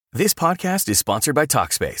This podcast is sponsored by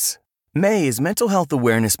Talkspace. May is Mental Health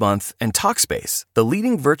Awareness Month, and Talkspace, the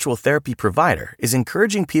leading virtual therapy provider, is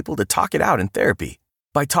encouraging people to talk it out in therapy.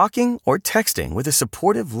 By talking or texting with a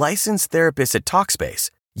supportive, licensed therapist at Talkspace,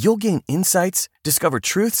 you'll gain insights, discover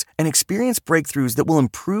truths, and experience breakthroughs that will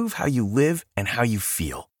improve how you live and how you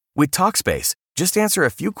feel. With Talkspace, just answer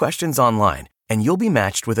a few questions online, and you'll be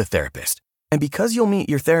matched with a therapist. And because you'll meet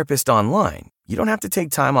your therapist online, you don't have to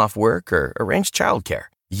take time off work or arrange childcare.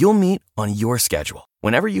 You'll meet on your schedule,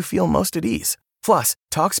 whenever you feel most at ease. Plus,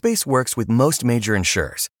 Talkspace works with most major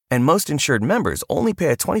insurers, and most insured members only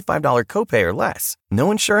pay a $25 copay or less. No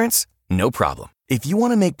insurance? No problem. If you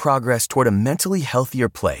want to make progress toward a mentally healthier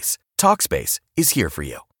place, Talkspace is here for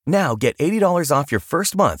you. Now get $80 off your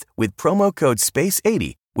first month with promo code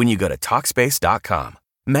SPACE80 when you go to Talkspace.com.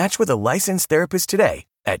 Match with a licensed therapist today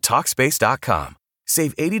at Talkspace.com.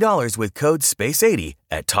 Save $80 with code SPACE80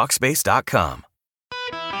 at Talkspace.com.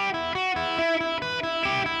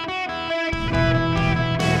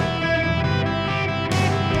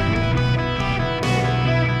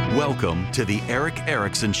 Welcome to the Eric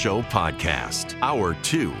Erickson Show podcast, Hour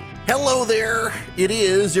 2. Hello there. It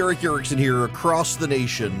is Eric Erickson here across the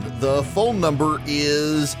nation. The phone number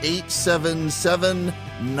is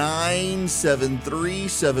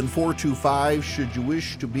 877-973-7425 should you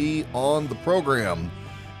wish to be on the program.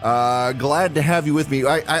 Glad to have you with me.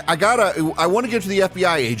 I want to get to the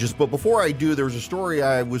FBI agents, but before I do, there was a story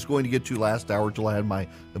I was going to get to last hour till I had my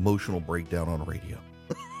emotional breakdown on radio.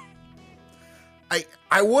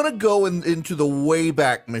 I want to go into the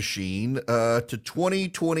Wayback Machine to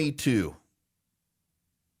 2022.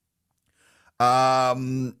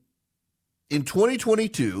 In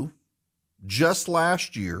 2022, just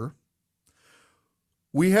last year,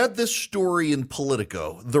 we had this story in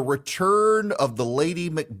Politico, the return of the Lady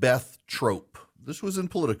Macbeth trope. This was in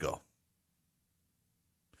Politico.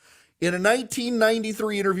 In a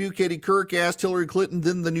 1993 interview, Katie Couric asked Hillary Clinton,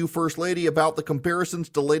 then the new First Lady, about the comparisons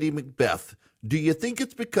to Lady Macbeth. Do you think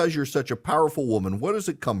it's because you're such a powerful woman? Where does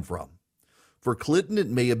it come from? For Clinton, it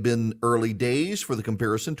may have been early days for the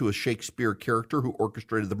comparison to a Shakespeare character who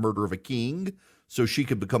orchestrated the murder of a king so she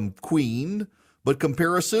could become queen. But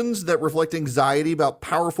comparisons that reflect anxiety about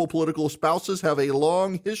powerful political spouses have a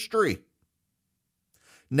long history.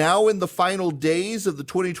 Now, in the final days of the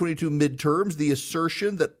 2022 midterms, the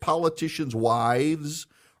assertion that politicians' wives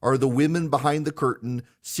are the women behind the curtain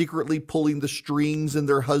secretly pulling the strings in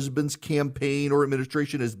their husband's campaign or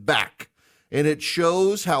administration is back. And it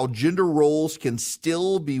shows how gender roles can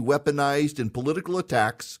still be weaponized in political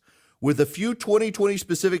attacks with a few 2020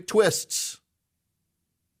 specific twists.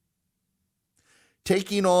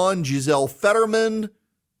 Taking on Giselle Fetterman,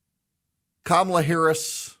 Kamala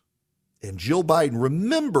Harris, and Jill Biden.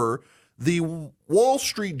 Remember, the Wall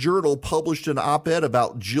Street Journal published an op-ed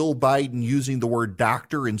about Jill Biden using the word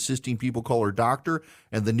doctor, insisting people call her doctor.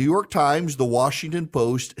 And the New York Times, the Washington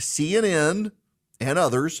Post, CNN, and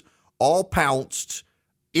others all pounced,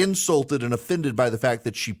 insulted, and offended by the fact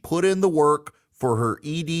that she put in the work for her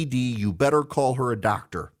EDD. You better call her a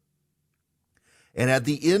doctor. And at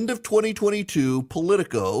the end of 2022,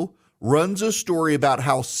 Politico runs a story about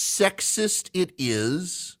how sexist it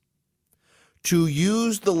is to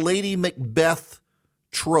use the Lady Macbeth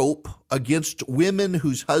trope against women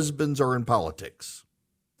whose husbands are in politics.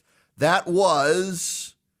 That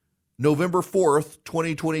was November 4th,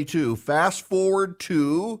 2022. Fast forward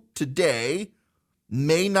to today,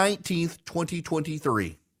 May 19th,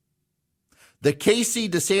 2023. The Casey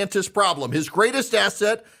DeSantis problem, his greatest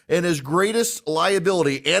asset and his greatest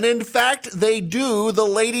liability. And in fact, they do the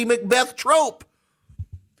Lady Macbeth trope.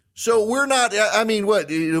 So we're not,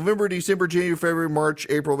 November, December, January, February, March,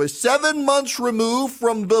 April, 7 months removed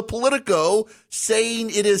from the Politico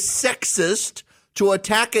saying it is sexist to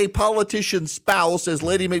attack a politician's spouse as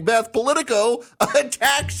Lady Macbeth. Politico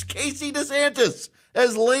attacks Casey DeSantis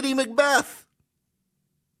as Lady Macbeth.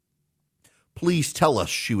 Please tell us,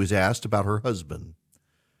 she was asked about her husband.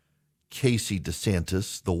 Casey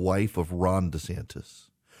DeSantis, the wife of Ron DeSantis,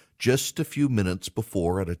 just a few minutes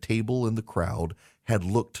before at a table in the crowd, had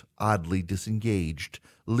looked oddly disengaged,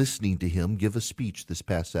 listening to him give a speech this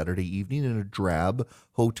past Saturday evening in a drab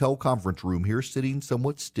hotel conference room here, sitting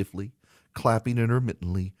somewhat stiffly, clapping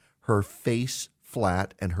intermittently, her face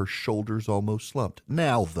flat and her shoulders almost slumped.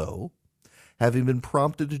 Now, though, having been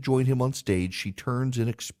prompted to join him on stage, she turns in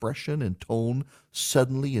expression and tone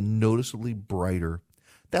suddenly and noticeably brighter.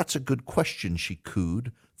 That's a good question, she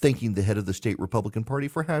cooed, thanking the head of the state Republican Party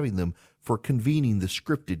for having them, for convening the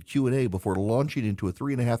scripted Q&A before launching into a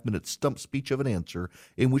 3.5-minute stump speech of an answer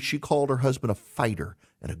in which she called her husband a fighter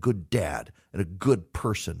and a good dad and a good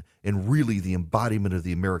person and really the embodiment of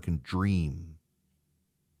the American dream.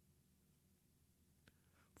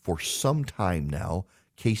 For some time now,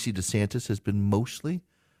 Casey DeSantis has been mostly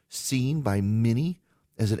seen by many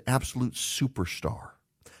as an absolute superstar,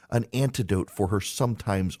 an antidote for her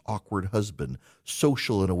sometimes awkward husband,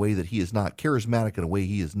 social in a way that he is not, charismatic in a way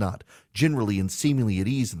he is not, generally and seemingly at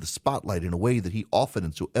ease in the spotlight in a way that he often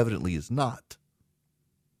and so evidently is not.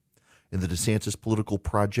 In the DeSantis political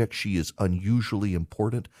project, she is unusually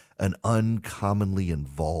important and uncommonly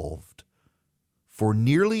involved. For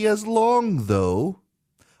nearly as long, though,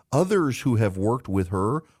 others who have worked with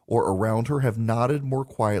her or around her have nodded more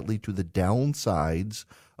quietly to the downsides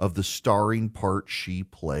of the starring part she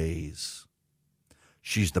plays.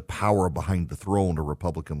 She's the power behind the throne, a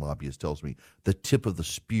Republican lobbyist tells me. The tip of the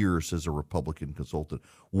spear, says a Republican consultant.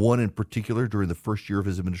 One in particular, during the first year of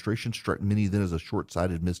his administration, struck many then as a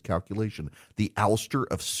short-sighted miscalculation. The ouster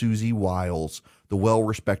of Susie Wiles, the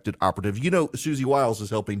well-respected operative. You know, Susie Wiles is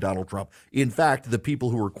helping Donald Trump. In fact, the people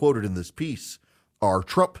who were quoted in this piece are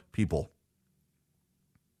Trump people.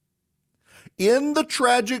 In the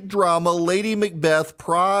tragic drama, Lady Macbeth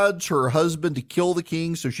prods her husband to kill the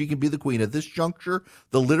king so she can be the queen. At this juncture,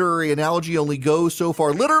 the literary analogy only goes so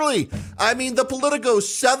far. Literally, I mean, the Politico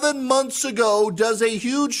 7 months ago does a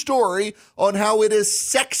huge story on how it is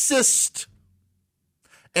sexist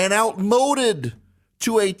and outmoded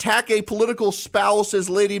to attack a political spouse as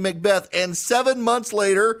Lady Macbeth. And 7 months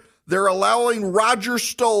later, they're allowing Roger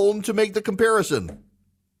Stone to make the comparison.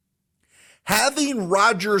 Having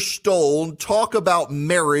Roger Stone talk about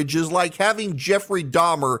marriage is like having Jeffrey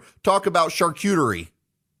Dahmer talk about charcuterie.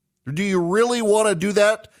 Do you really want to do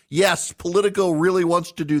that? Yes, Politico really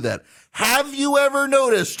wants to do that. Have you ever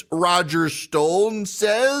noticed, Roger Stone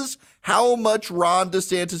says, how much Ron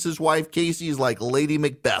DeSantis' wife Casey is like Lady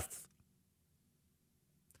Macbeth?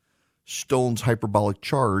 Stone's hyperbolic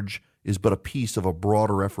charge is but a piece of a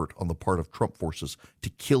broader effort on the part of Trump forces to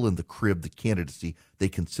kill in the crib the candidacy they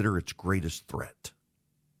consider its greatest threat.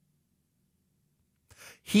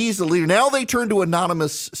 He's a leader. Now they turn to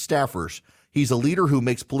anonymous staffers. He's a leader who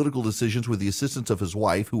makes political decisions with the assistance of his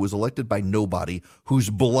wife, who was elected by nobody, who's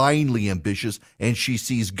blindly ambitious, and she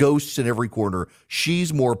sees ghosts in every corner.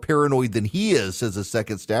 She's more paranoid than he is, says a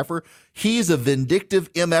second staffer. He's a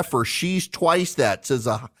vindictive MFer. She's twice that, says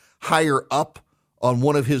a higher up on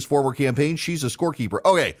one of his former campaigns. She's a scorekeeper.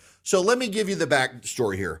 Okay, so let me give you the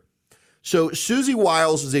backstory here. So Susie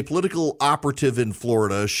Wiles is a political operative in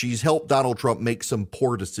Florida. She's helped Donald Trump make some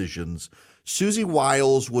poor decisions. Susie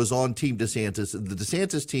Wiles was on Team DeSantis. The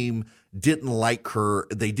DeSantis team didn't like her.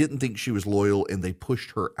 They didn't think she was loyal, and they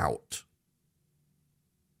pushed her out.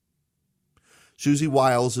 Susie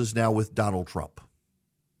Wiles is now with Donald Trump.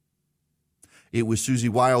 It was Susie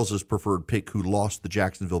Wiles' preferred pick who lost the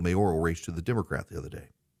Jacksonville mayoral race to the Democrat the other day.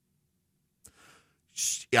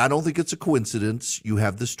 I don't think it's a coincidence. You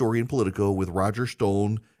have this story in Politico with Roger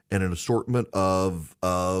Stone and an assortment of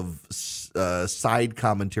side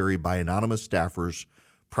commentary by anonymous staffers,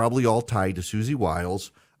 probably all tied to Susie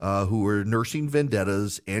Wiles, who are nursing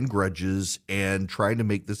vendettas and grudges and trying to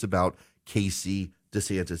make this about Casey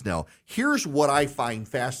DeSantis. Now, here's what I find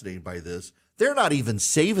fascinating by this. They're not even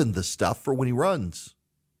saving the stuff for when he runs.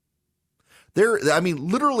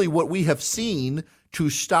 Literally what we have seen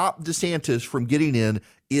to stop DeSantis from getting in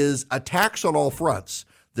is attacks on all fronts.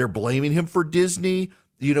 They're blaming him for Disney.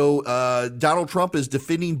 You know, Donald Trump is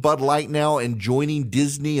defending Bud Light now and joining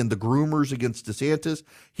Disney and the groomers against DeSantis.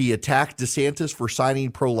 He attacked DeSantis for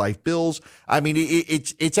signing pro-life bills. I mean,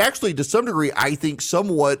 it's actually to some degree, I think,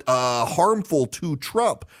 somewhat harmful to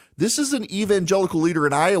Trump. This is an evangelical leader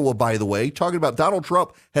in Iowa, by the way, talking about Donald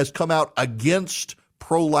Trump has come out against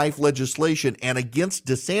pro-life legislation and against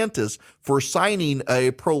DeSantis for signing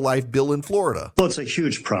a pro-life bill in Florida. Well, it's a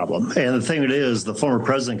huge problem. And the thing it is, the former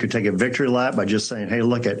president could take a victory lap by just saying, hey,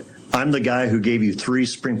 look, I'm the guy who gave you 3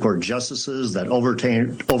 Supreme Court justices that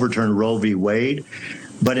overturned Roe v. Wade.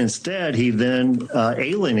 But instead, he then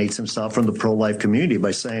alienates himself from the pro-life community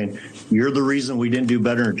by saying, you're the reason we didn't do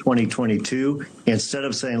better in 2022. Instead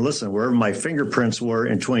of saying, listen, wherever my fingerprints were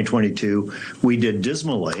in 2022, we did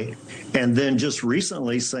dismally. And then just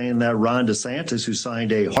recently saying that Ron DeSantis, who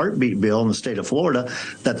signed a heartbeat bill in the state of Florida,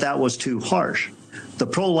 that was too harsh. The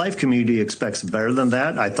pro-life community expects better than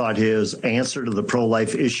that. I thought his answer to the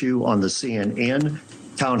pro-life issue on the CNN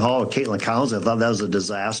town hall of Caitlin Collins, I thought that was a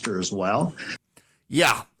disaster as well.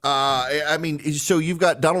 Yeah. So you've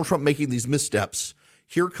got Donald Trump making these missteps.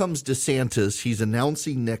 Here comes DeSantis. He's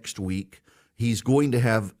announcing next week he's going to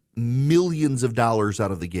have millions of dollars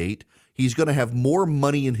out of the gate. He's going to have more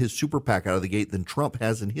money in his super PAC out of the gate than Trump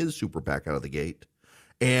has in his super PAC out of the gate.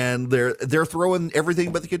 And they're throwing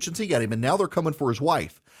everything but the kitchen sink at him, and now they're coming for his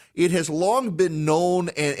wife. It has long been known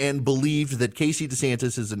and believed that Casey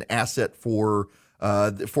DeSantis is an asset for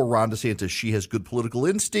Ron DeSantis. She has good political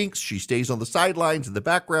instincts. She stays on the sidelines in the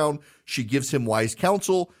background. She gives him wise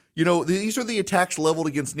counsel. You know, these are the attacks leveled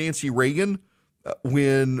against Nancy Reagan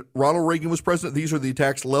when Ronald Reagan was president. These are the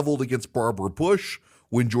attacks leveled against Barbara Bush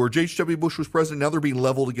when George H.W. Bush was president. Now they're being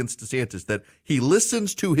leveled against DeSantis, that he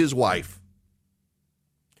listens to his wife.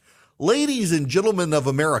 Ladies and gentlemen of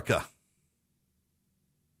America,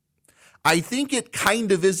 I think it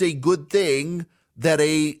kind of is a good thing that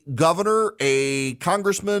a governor, a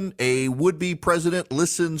congressman, a would-be president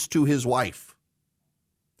listens to his wife.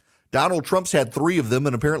 Donald Trump's had 3 of them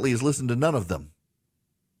and apparently has listened to none of them.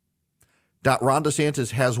 Ron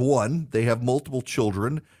DeSantis has 1. They have multiple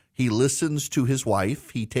children. He listens to his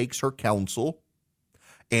wife. He takes her counsel,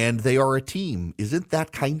 and they are a team. Isn't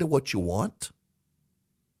that kind of what you want?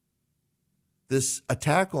 This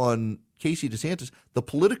attack on Casey DeSantis, the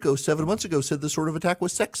Politico 7 months ago said this sort of attack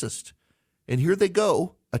was sexist. And here they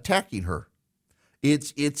go attacking her.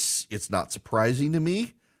 It's not surprising to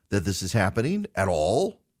me that this is happening at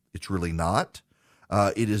all. It's really not.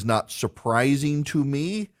 It is not surprising to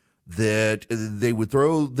me that they would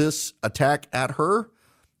throw this attack at her.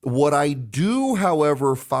 What I do,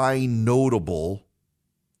 however, find notable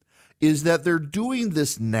is that they're doing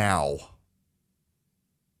this now.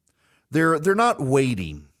 They're not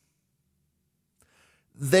waiting.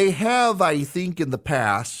 They have, I think, in the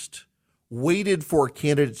past, waited for a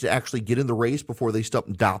candidate to actually get in the race before they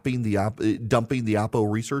stop dumping the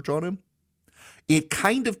Oppo research on him. It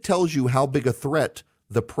kind of tells you how big a threat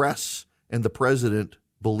the press and the president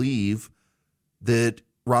believe that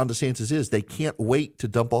Ron DeSantis is. They can't wait to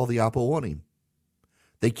dump all the Oppo on him.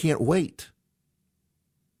 They can't wait.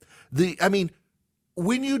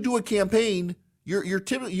 When you do a campaign,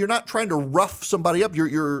 you're not trying to rough somebody up.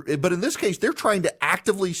 But in this case, they're trying to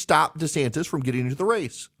actively stop DeSantis from getting into the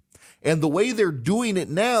race. And the way they're doing it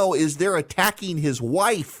now is they're attacking his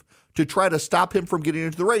wife to try to stop him from getting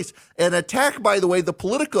into the race. An attack, by the way, the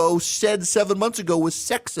Politico said 7 months ago was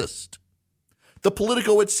sexist. The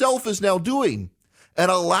Politico itself is now doing and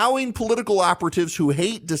allowing political operatives who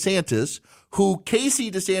hate DeSantis, who Casey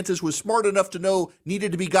DeSantis was smart enough to know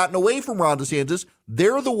needed to be gotten away from Ron DeSantis,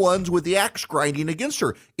 they're the ones with the axe grinding against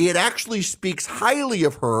her. It actually speaks highly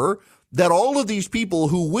of her that all of these people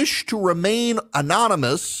who wish to remain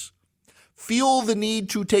anonymous feel the need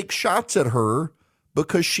to take shots at her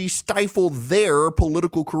because she stifled their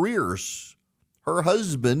political careers. Her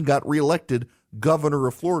husband got reelected governor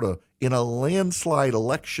of Florida in a landslide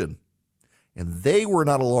election, and they were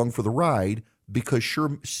not along for the ride because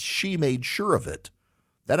she made sure of it.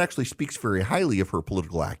 That actually speaks very highly of her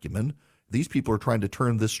political acumen. These people are trying to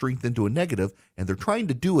turn this strength into a negative, and they're trying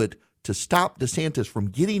to do it to stop DeSantis from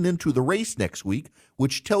getting into the race next week,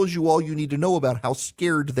 which tells you all you need to know about how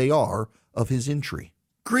scared they are of his entry.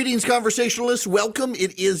 Greetings, conversationalists. Welcome.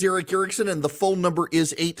 It is Eric Erickson, and the phone number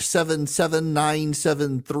is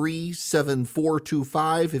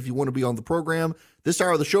 877-973-7425 if you want to be on the program. This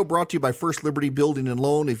hour of the show brought to you by First Liberty Building and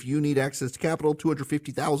Loan. If you need access to capital,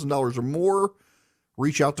 $250,000 or more,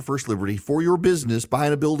 reach out to First Liberty for your business,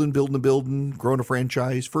 buying a building, growing a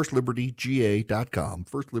franchise, firstlibertyga.com,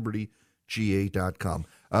 firstlibertyga.com.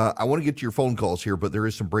 I want to get to your phone calls here, but there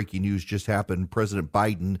is some breaking news just happened. President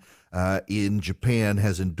Biden in Japan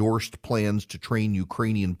has endorsed plans to train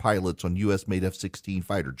Ukrainian pilots on U.S.-made F-16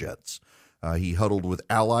 fighter jets. He huddled with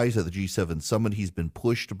allies at the G7 summit. He's been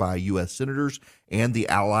pushed by U.S. senators and the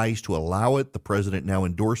allies to allow it. The president now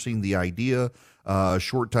endorsing the idea. A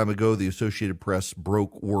short time ago, the Associated Press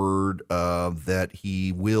broke word that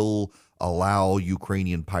he will allow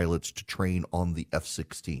Ukrainian pilots to train on the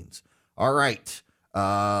F-16s. All right.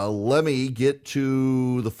 Let me get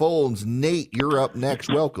to the phones. Nate, you're up next.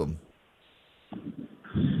 Welcome.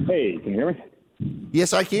 Hey, can you hear me?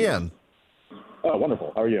 Yes, I can. Oh,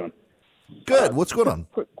 wonderful. How are you doing? Good. What's going on?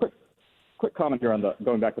 Quick comment here on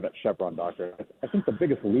going back to that Chevron doctor. I think the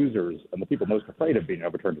biggest losers and the people most afraid of being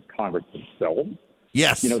overturned is Congress themselves.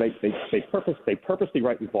 Yes. You know, they purposely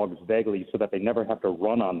write these laws vaguely so that they never have to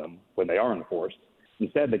run on them when they are enforced.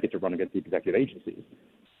 Instead, they get to run against the executive agencies.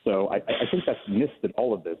 So I think that's missed in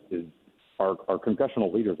all of this is our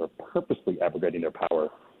congressional leaders are purposely abrogating their power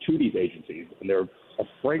to these agencies, and they're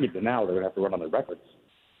afraid that now they're going to have to run on their records.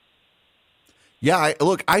 Yeah,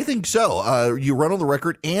 look, I think so. You run on the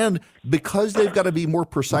record, and because they've got to be more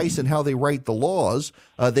precise in how they write the laws,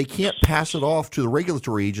 they can't pass it off to the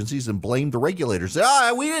regulatory agencies and blame the regulators.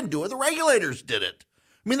 We didn't do it. The regulators did it.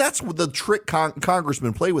 I mean, that's the trick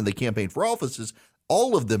congressmen play when they campaign for office is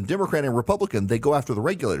all of them, Democrat and Republican, they go after the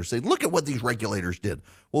regulators. Say, look at what these regulators did.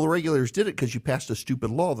 Well, the regulators did it because you passed a stupid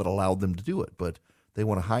law that allowed them to do it, but they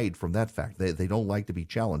want to hide from that fact. They don't like to be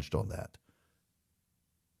challenged on that.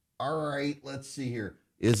 All right, let's see here.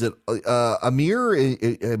 Is it Amir?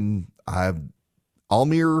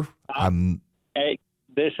 Almir? Hey,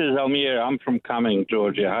 this is Almir. I'm from Cumming,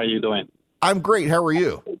 Georgia. How you doing? I'm great. How are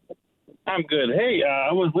you? I'm good. Hey,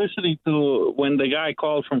 I was listening to when the guy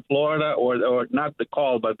called from Florida, or not the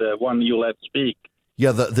call, but the one you let speak.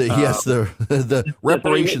 Yeah, the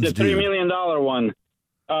reparations the $3 million one.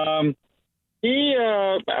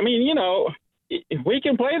 We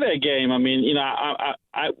can play that game. I mean, I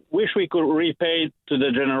wish we could repay to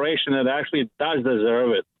the generation that actually does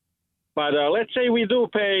deserve it. But let's say we do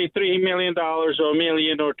pay $3 million or $1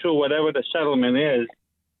 million or $2 million, whatever the settlement is.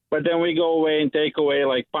 But then we go away and take away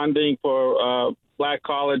like funding for black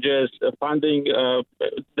colleges, funding,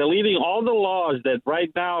 deleting all the laws that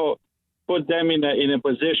right now put them in a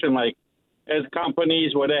position like as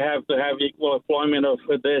companies where they have to have equal employment of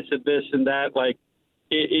this and this and that. Like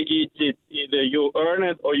it either you earn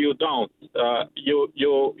it or you don't. You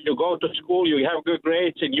go to school, you have good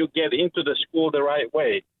grades, and you get into the school the right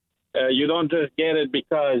way. You don't just get it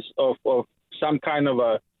because of some kind of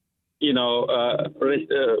a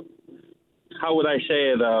how would I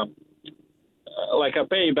say it? Like a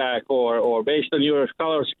payback or based on your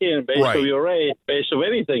color of skin, based on your race, based on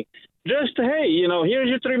anything. Just, hey, here's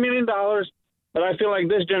your $3 million. But I feel like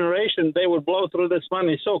this generation, they would blow through this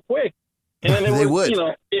money so quick. And then they would.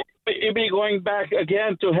 It'd be going back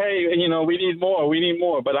again to, hey, we need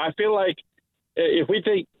more. But I feel like if we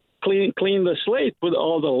clean the slate with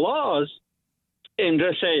all the laws, and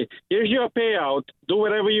just say, here's your payout, do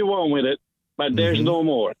whatever you want with it, but there's no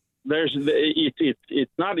more.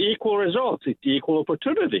 It's not equal results, it's equal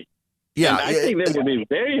opportunity. Yeah, and I think that would be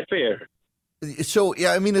very fair. So,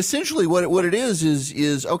 yeah, I mean, essentially what it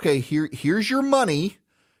is okay, here's your money.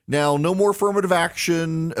 Now, no more affirmative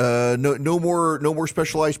action, no more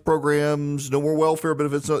specialized programs, no more welfare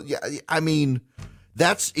benefits. So, yeah, I mean,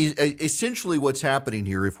 that's essentially what's happening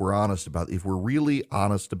here if we're really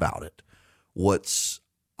honest about it. What's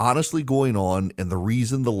honestly going on, and the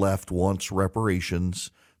reason the left wants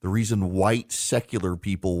reparations, the reason white secular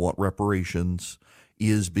people want reparations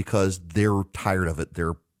is because they're tired of it.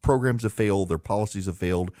 Their programs have failed, their policies have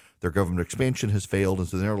failed, their government expansion has failed, and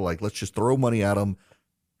so they're like, let's just throw money at them,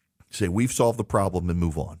 say we've solved the problem, and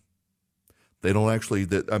move on. They don't actually,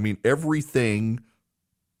 everything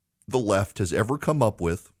the left has ever come up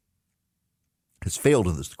with has failed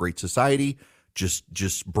in this great society.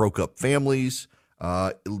 Just broke up families,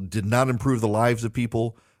 did not improve the lives of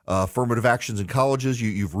people. Affirmative actions in colleges,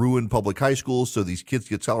 you've ruined public high schools. So these kids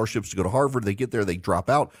get scholarships to go to Harvard. They get there, they drop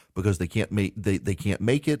out because they can't make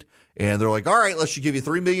it, and they're like, all right, let's just give you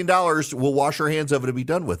 $3 million. We'll wash our hands of it and be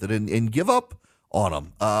done with it, and give up on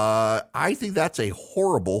them. I think that's a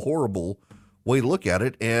horrible way to look at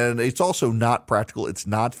it, and it's also not practical. It's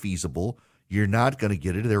not feasible. You're not going to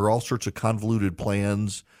get it. There are all sorts of convoluted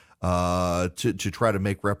plans to try to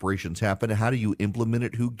make reparations happen. How do you implement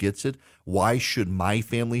it? Who gets it? Why should my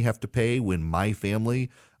family have to pay when my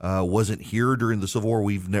family wasn't here during the Civil War?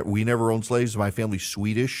 We never owned slaves. My family's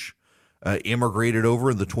Swedish, immigrated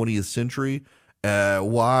over in the 20th century.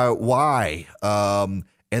 Why? And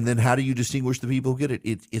then how do you distinguish the people who get it?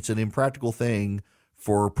 It's an impractical thing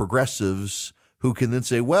for progressives who can then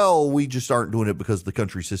say, well, we just aren't doing it because the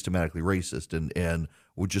country's systematically racist, and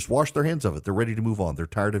would just wash their hands of it. They're ready to move on. They're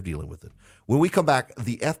tired of dealing with it. When we come back,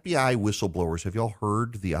 the FBI whistleblowers, have y'all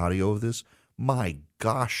heard the audio of this? My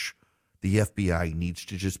gosh, the FBI needs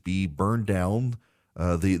to just be burned down,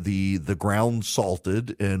 the ground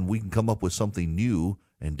salted, and we can come up with something new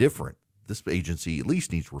and different. This agency at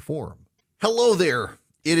least needs reform. Hello there.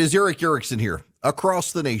 It is Eric Erickson here.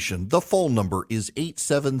 Across the nation, the phone number is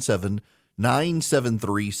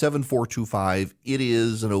 877-973-7425. It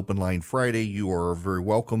is an open line Friday. You are very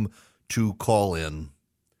welcome to call in.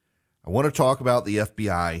 I want to talk about the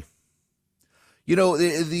FBI. The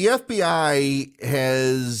FBI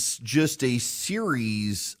has just a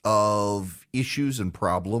series of issues and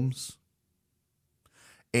problems,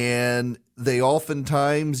 and they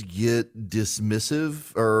oftentimes get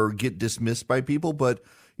dismissive or get dismissed by people. But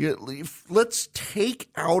let's take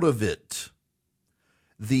out of it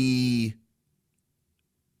the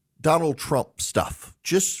Donald Trump stuff.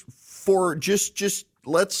 Just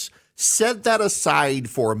let's set that aside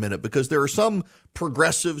for a minute, because there are some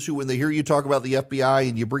progressives who, when they hear you talk about the FBI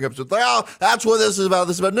and you bring up something, oh, that's what this is about.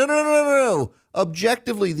 No.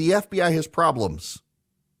 Objectively, the FBI has problems.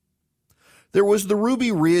 There was the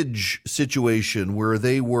Ruby Ridge situation where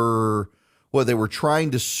they were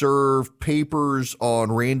trying to serve papers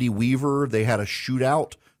on Randy Weaver. They had a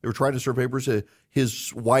shootout. They were trying to serve papers.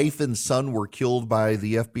 His wife and son were killed by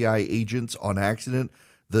the FBI agents on accident.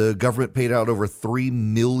 The government paid out over $3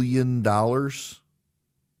 million.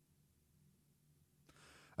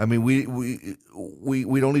 I mean,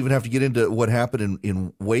 we don't even have to get into what happened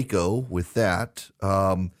in Waco with that.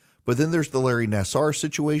 But then there's the Larry Nassar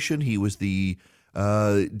situation. He was the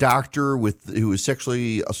doctor who was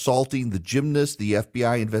sexually assaulting the gymnast. The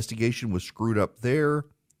FBI investigation was screwed up there.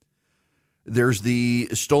 There's the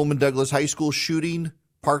Stoneman Douglas High School shooting,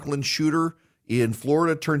 Parkland shooter in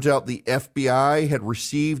Florida. Turns out the FBI had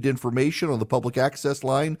received information on the public access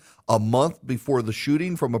line a month before the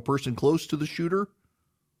shooting from a person close to the shooter,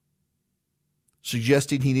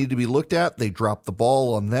 suggesting he needed to be looked at. They dropped the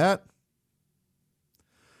ball on that.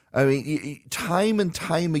 I mean, time and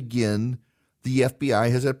time again, the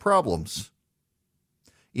FBI has had problems.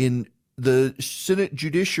 In the Senate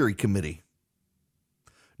Judiciary Committee,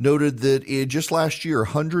 noted that just last year,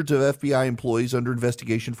 hundreds of FBI employees under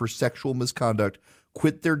investigation for sexual misconduct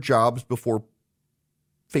quit their jobs before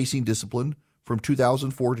facing discipline from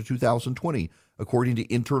 2004 to 2020, according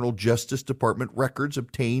to Internal Justice Department records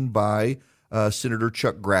obtained by Senator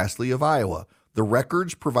Chuck Grassley of Iowa. The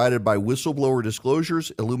records provided by whistleblower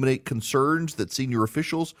disclosures illuminate concerns that senior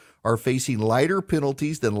officials are facing lighter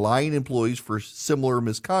penalties than line employees for similar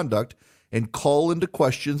misconduct, and call into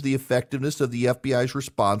questions the effectiveness of the FBI's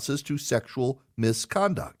responses to sexual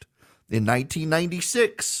misconduct. In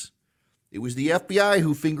 1996, it was the FBI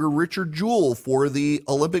who fingered Richard Jewell for the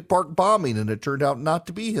Olympic Park bombing, and it turned out not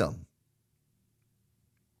to be him.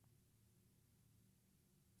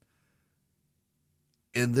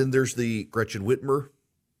 And then there's the Gretchen Whitmer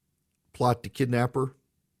plot to kidnap her.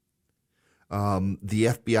 The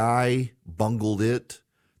FBI bungled it.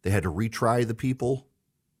 They had to retry the people.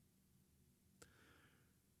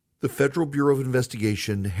 The Federal Bureau of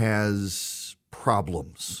Investigation has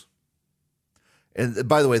problems. And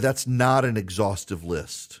by the way, that's not an exhaustive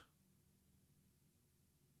list.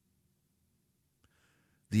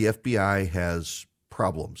 The FBI has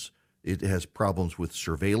problems. It has problems with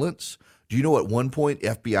surveillance. Do you know at one point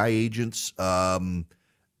FBI agents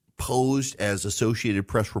posed as Associated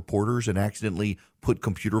Press reporters and accidentally put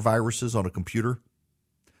computer viruses on a computer?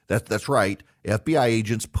 That's right. FBI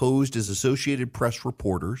agents posed as Associated Press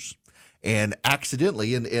reporters and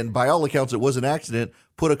accidentally, and by all accounts it was an accident,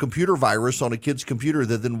 put a computer virus on a kid's computer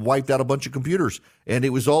that then wiped out a bunch of computers. And it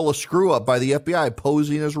was all a screw up by the FBI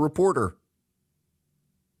posing as a reporter.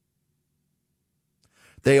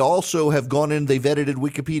 They also have gone in, they've edited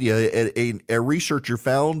Wikipedia. A researcher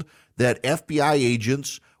found that FBI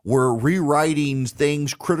agents were rewriting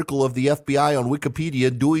things critical of the FBI on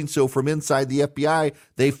Wikipedia, doing so from inside the FBI.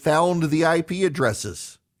 They found the IP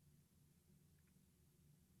addresses.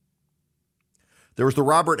 There was the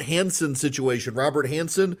Robert Hansen situation. Robert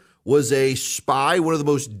Hansen was a spy, one of the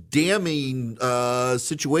most damning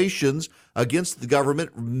situations against the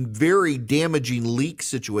government, very damaging leak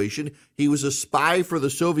situation. He was a spy for the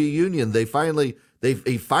Soviet Union. He finally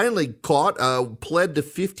pled to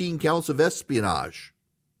 15 counts of espionage.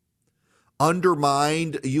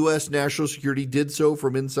 Undermined U.S. national security, did so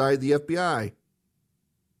from inside the FBI.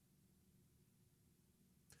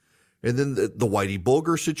 And then the Whitey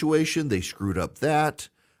Bulger situation, they screwed up that.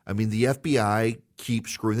 I mean, the FBI keeps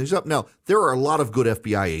screwing things up. Now, there are a lot of good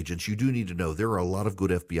FBI agents. You do need to know there are a lot of good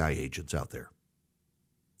FBI agents out there.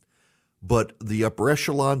 But the upper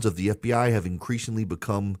echelons of the FBI have increasingly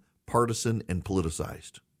become partisan and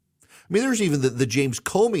politicized. I mean, there's even the James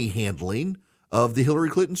Comey handling of the Hillary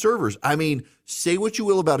Clinton servers. I mean, say what you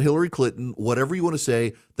will about Hillary Clinton, whatever you want to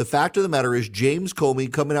say. The fact of the matter is James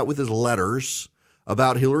Comey coming out with his letters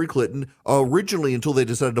about Hillary Clinton, originally until they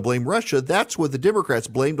decided to blame Russia, that's what the Democrats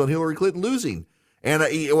blamed on Hillary Clinton losing. And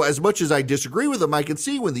as much as I disagree with them, I can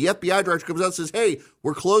see when the FBI director comes out and says, hey,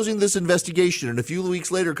 we're closing this investigation. And a few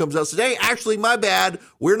weeks later comes out and says, hey, actually, my bad.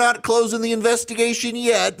 We're not closing the investigation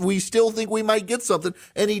yet. We still think we might get something.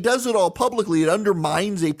 And he does it all publicly. It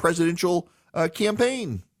undermines a presidential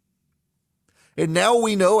campaign. And now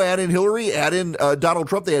we know, add in Hillary, add in Donald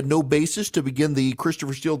Trump, they had no basis to begin the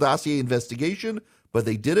Christopher Steele dossier investigation, but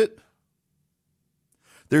they did it.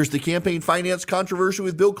 There's the campaign finance controversy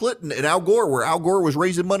with Bill Clinton and Al Gore, where Al Gore was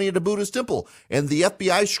raising money at a Buddhist temple. And the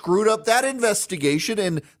FBI screwed up that investigation,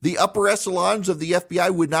 and the upper echelons of the FBI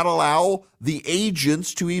would not allow the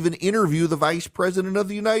agents to even interview the vice president of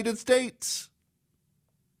the United States.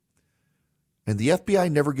 And the FBI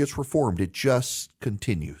never gets reformed. It just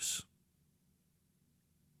continues.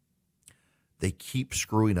 They keep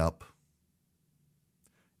screwing up.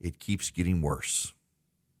 It keeps getting worse.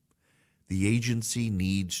 The agency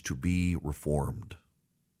needs to be reformed.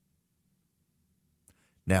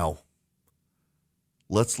 Now,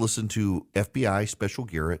 let's listen to FBI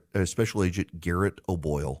Special Agent Garrett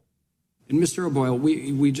O'Boyle. And Mr. O'Boyle,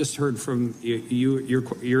 we just heard from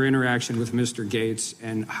your interaction with Mr. Gates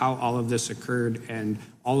and how all of this occurred and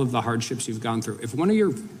all of the hardships you've gone through. If one of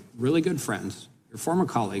your really good friends, your former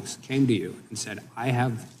colleagues, came to you and said, I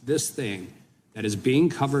have this thing that is being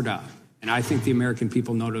covered up, and I think the American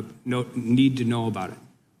people need to know about it,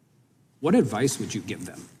 what advice would you give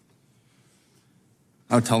them?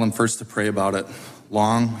 I would tell them first to pray about it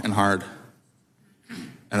long and hard.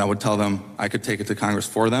 And I would tell them I could take it to Congress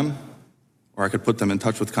for them, or I could put them in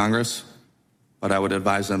touch with Congress, but I would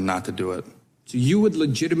advise them not to do it. So you would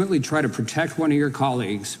legitimately try to protect one of your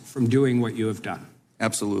colleagues from doing what you have done?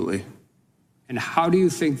 Absolutely. And how do you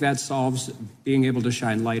think that solves being able to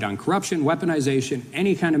shine light on corruption, weaponization,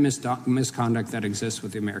 any kind of misconduct that exists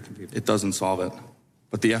with the American people? It doesn't solve it.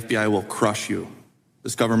 But the FBI will crush you.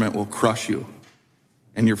 This government will crush you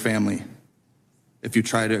and your family if you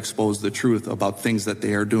try to expose the truth about things that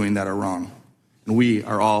they are doing that are wrong. And we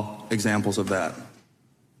are all examples of that.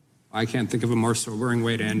 I can't think of a more sobering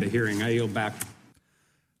way to end a hearing. I yield back.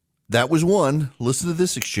 That was one. Listen to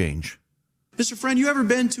this exchange. Mr. Friend, you ever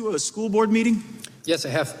been to a school board meeting? Yes, I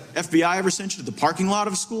have. FBI ever sent you to the parking lot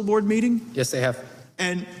of a school board meeting? Yes, they have.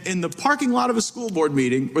 And in the parking lot of a school board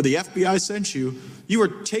meeting where the FBI sent you, you were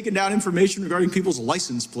taking down information regarding people's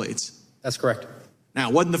license plates. That's correct. Now,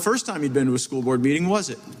 it wasn't the first time you'd been to a school board meeting, was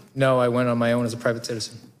it? No, I went on my own as a private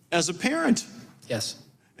citizen. As a parent? Yes.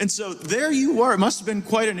 And so there you were. It must have been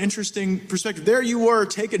quite an interesting perspective. There you were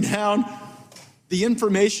taking down the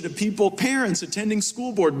information of people, parents attending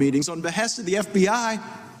school board meetings on behest of the FBI,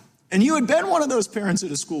 and you had been one of those parents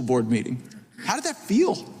at a school board meeting. How did that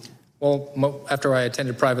feel? Well, after I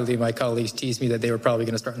attended privately, my colleagues teased me that they were probably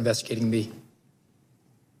going to start investigating me.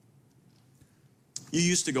 You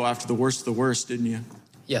used to go after the worst of the worst, didn't you?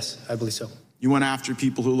 Yes, I believe so. You went after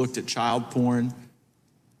people who looked at child porn?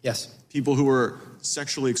 Yes. People who were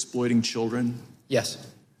sexually exploiting children? Yes.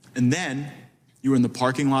 And then you were in the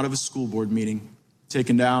parking lot of a school board meeting,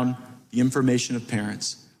 taking down the information of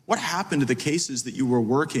parents. What happened to the cases that you were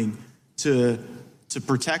working to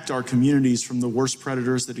protect our communities from the worst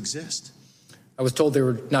predators that exist? I was told they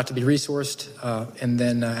were not to be resourced, and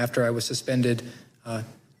then after I was suspended,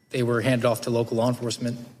 they were handed off to local law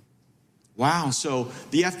enforcement. Wow, so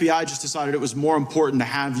the FBI just decided it was more important to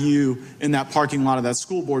have you in that parking lot of that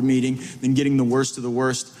school board meeting than getting the worst of the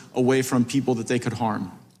worst away from people that they could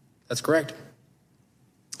harm. That's correct.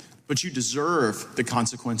 But you deserve the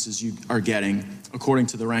consequences you are getting, according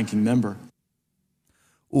to the ranking member.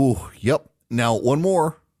 Ooh, yep. Now, one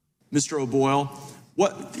more. Mr. O'Boyle,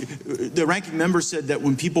 what the ranking member said that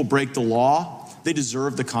when people break the law, they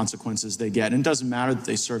deserve the consequences they get. And it doesn't matter that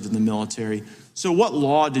they served in the military. So what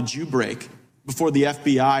law did you break before the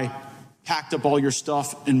FBI packed up all your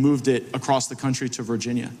stuff and moved it across the country to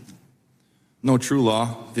Virginia? No true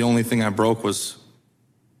law. The only thing I broke was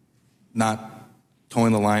not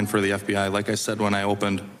towing the line for the FBI. Like I said when I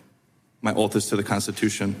opened, my oath is to the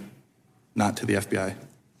Constitution, not to the FBI.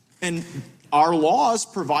 And our laws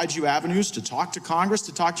provide you avenues to talk to Congress,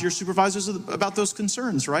 to talk to your supervisors about those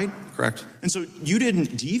concerns, right? Correct. And so you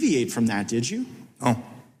didn't deviate from that, did you? No.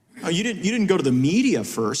 Oh, you didn't go to the media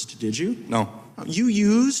first, did you? No. You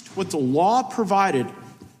used what the law provided,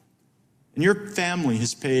 and your family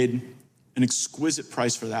has paid an exquisite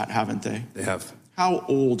price for that, haven't they? They have. How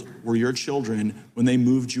old were your children when they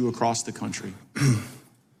moved you across the country?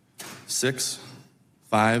 6,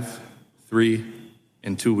 5, 3,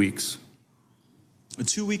 and 2 weeks. A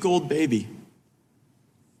 2-week-old baby.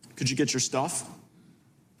 Could you get your stuff?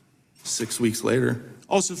 6 weeks later.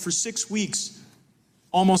 Oh, so for 6 weeks,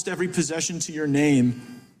 almost every possession to your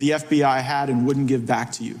name the FBI had and wouldn't give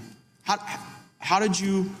back to you. How did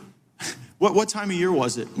you, what time of year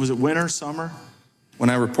was it? Was it winter, summer? When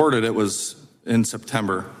I reported, it was in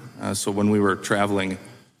September. So when we were traveling,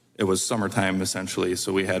 it was summertime essentially.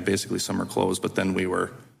 So we had basically summer clothes, but then we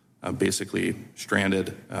were basically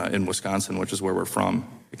stranded in Wisconsin, which is where we're from.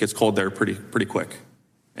 It gets cold there pretty quick.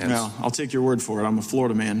 And yeah, I'll take your word for it. I'm a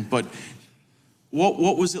Florida man. But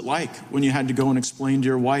What was it like when you had to go and explain to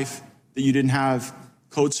your wife that you didn't have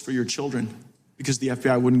coats for your children because the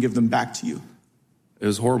FBI wouldn't give them back to you? It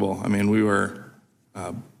was horrible. I mean, we were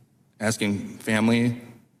asking family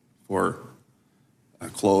for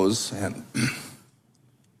clothes and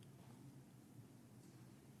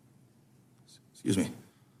excuse me.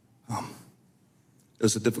 It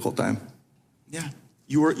was a difficult time. Yeah,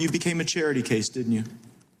 you became a charity case, didn't you?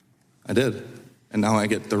 I did, and now I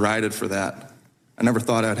get derided for that. I never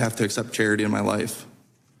thought I'd have to accept charity in my life.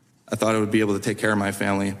 I thought I would be able to take care of my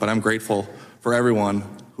family, but I'm grateful for everyone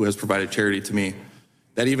who has provided charity to me.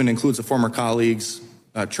 That even includes a former colleague's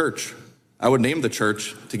church. I would name the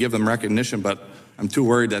church to give them recognition, but I'm too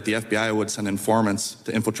worried that the FBI would send informants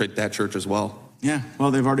to infiltrate that church as well. Yeah,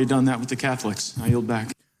 well, they've already done that with the Catholics. I yield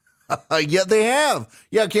back. Yeah, they have.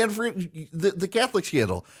 Yeah, can't forget the Catholic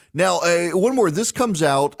scandal. Now, one more. This comes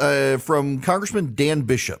out from Congressman Dan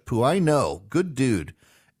Bishop, who I know, good dude.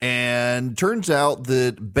 And turns out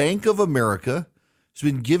that Bank of America has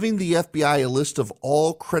been giving the FBI a list of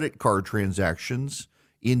all credit card transactions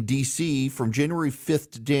in D.C. from January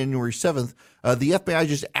 5th to January 7th. The FBI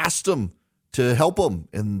just asked them to help them,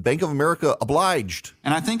 and Bank of America obliged.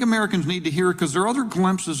 And I think Americans need to hear it because there are other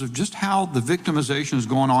glimpses of just how the victimization is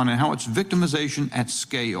going on and how it's victimization at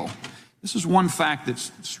scale. This is one fact that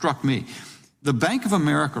struck me. The Bank of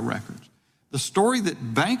America records, the story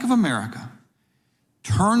that Bank of America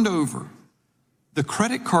turned over the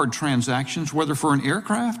credit card transactions, whether for an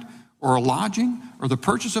aircraft or a lodging or the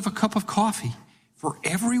purchase of a cup of coffee, for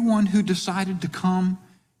everyone who decided to come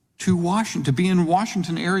to Washington, to be in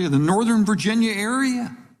Washington area, the Northern Virginia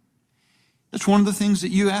area. That's one of the things that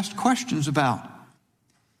you asked questions about.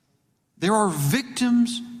 There are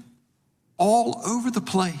victims all over the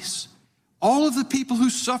place. All of the people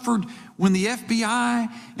who suffered when the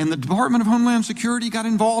FBI and the Department of Homeland Security got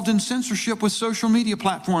involved in censorship with social media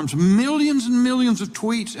platforms, millions and millions of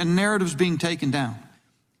tweets and narratives being taken down.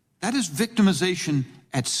 That is victimization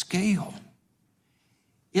at scale.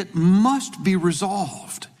 It must be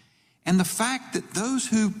resolved. And the fact that those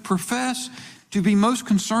who profess to be most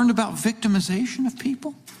concerned about victimization of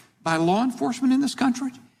people by law enforcement in this country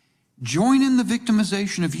join in the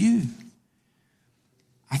victimization of you.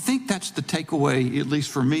 I think that's the takeaway, at least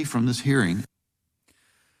for me, from this hearing.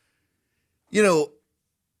 You know,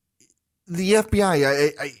 the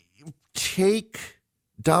FBI, I take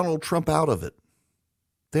Donald Trump out of it.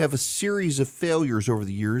 They have a series of failures over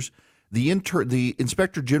the years. The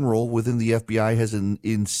inspector general within the FBI has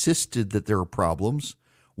insisted that there are problems.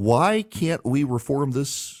 Why can't we reform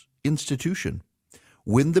this institution?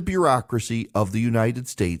 When the bureaucracy of the United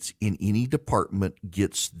States in any department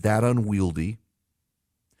gets that unwieldy,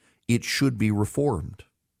 it should be reformed.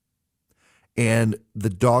 And the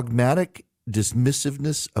dogmatic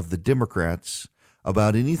dismissiveness of the Democrats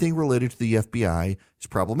about anything related to the FBI is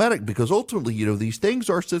problematic because ultimately, you know, these things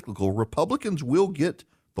are cyclical. Republicans will get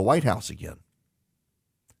the White House again.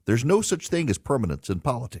 There's no such thing as permanence in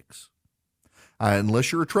politics.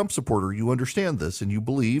 Unless you're a Trump supporter, you understand this and you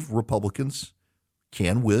believe Republicans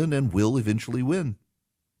can win and will eventually win.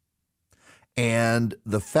 And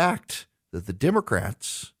the fact that the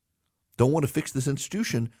Democrats don't want to fix this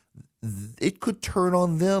institution, it could turn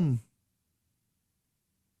on them.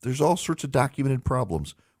 There's all sorts of documented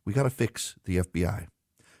problems. We got to fix the FBI.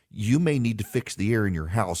 You may need to fix the air in your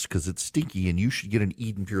house because it's stinky and you should get an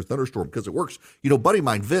Eden Pure Thunderstorm because it works. You know, buddy of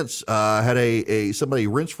mine, Vince, had somebody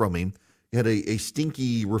rinse from him. He had a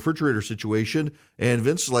stinky refrigerator situation, and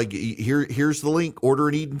Vince is like, here's the link. Order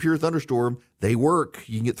an Eden Pure Thunderstorm. They work.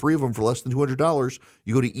 You can get 3 of them for less than $200.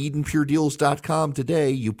 You go to EdenPureDeals.com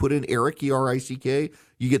today. You put in Eric, E-R-I-C-K.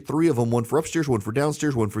 You get 3 of them, one for upstairs, one for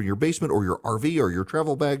downstairs, one for your basement or your RV or your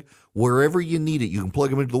travel bag, wherever you need it. You can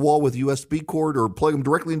plug them into the wall with a USB cord or plug them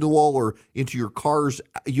directly into the wall or into your car's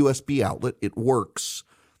USB outlet. It works.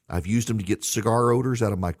 I've used them to get cigar odors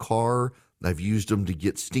out of my car. I've used them to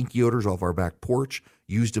get stinky odors off our back porch,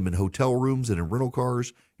 used them in hotel rooms and in rental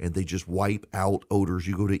cars, and they just wipe out odors.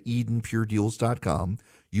 You go to EdenPureDeals.com.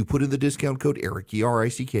 You put in the discount code ERIC,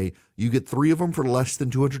 E-R-I-C-K. You get 3 of them for less than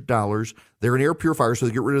 $200. They're an air purifier, so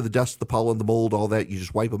they get rid of the dust, the pollen, the mold, all that. You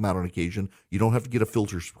just wipe them out on occasion. You don't have to get a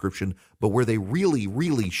filter subscription. But where they really,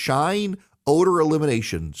 really shine, odor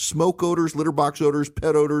elimination, smoke odors, litter box odors,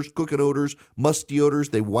 pet odors, cooking odors, musty odors,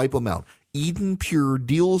 they wipe them out.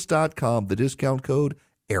 EdenPureDeals.com, the discount code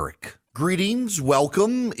ERIC. Greetings,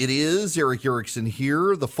 welcome. It is Eric Erickson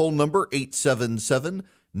here. The phone number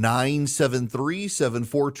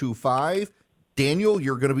 877-973-7425. Daniel,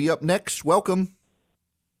 you're going to be up next. Welcome.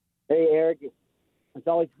 Hey, Eric. It's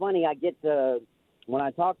always funny. When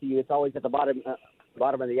I talk to you, it's always at the bottom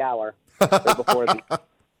of the hour. right before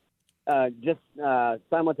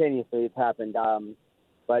simultaneously it's happened.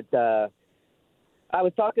 But I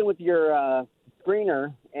was talking with your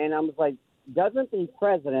screener, and I was like, doesn't the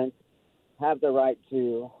president have the right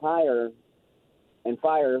to hire and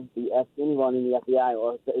fire anyone in the FBI,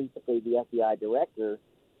 or basically the FBI director?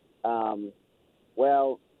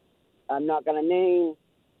 Well, I'm not going to name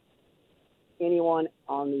anyone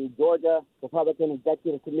on the Georgia Republican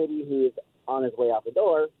Executive Committee who is on his way out the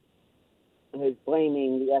door, who's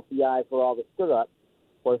blaming the FBI for all the screw-up,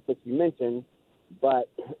 or which you mentioned. But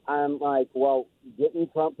I'm like, well,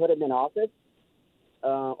 didn't Trump put him in office?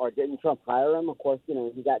 Or didn't Trump hire him? Of course,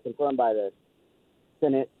 he got confirmed by the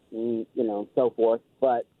Senate and, so forth.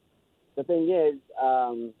 But the thing is,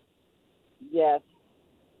 yes,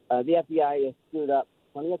 the FBI has screwed up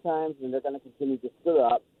plenty of times, and they're going to continue to screw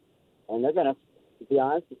up. And they're going to be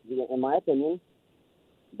honest, in my opinion,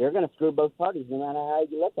 they're going to screw both parties no matter how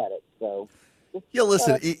you look at it. So, yeah,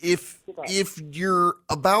 listen, if you're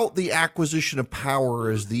about the acquisition of power,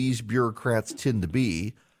 as these bureaucrats tend to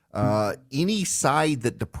be, any side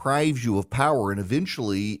that deprives you of power, and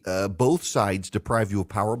eventually both sides deprive you of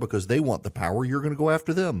power because they want the power, you're going to go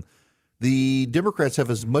after them. The Democrats have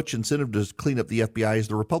as much incentive to clean up the FBI as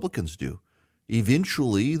the Republicans do.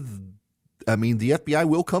 Eventually, the FBI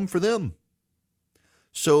will come for them.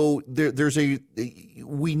 So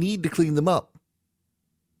we need to clean them up.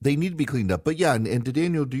 They need to be cleaned up. But yeah, and to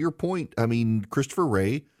Daniel, to your point, Christopher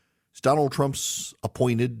Wray is Donald Trump's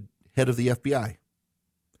appointed head of the FBI.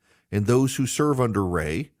 And those who serve under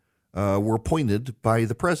Wray were appointed by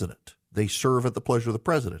the president. They serve at the pleasure of the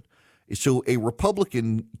president. So a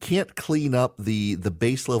Republican can't clean up the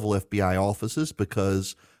base level FBI offices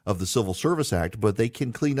because of the Civil Service Act, but they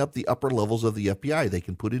can clean up the upper levels of the FBI. They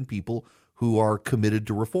can put in people who are committed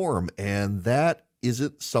to reform. And that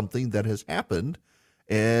isn't something that has happened.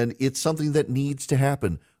 And it's something that needs to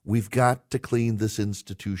happen. We've got to clean this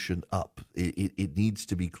institution up. It needs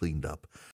to be cleaned up.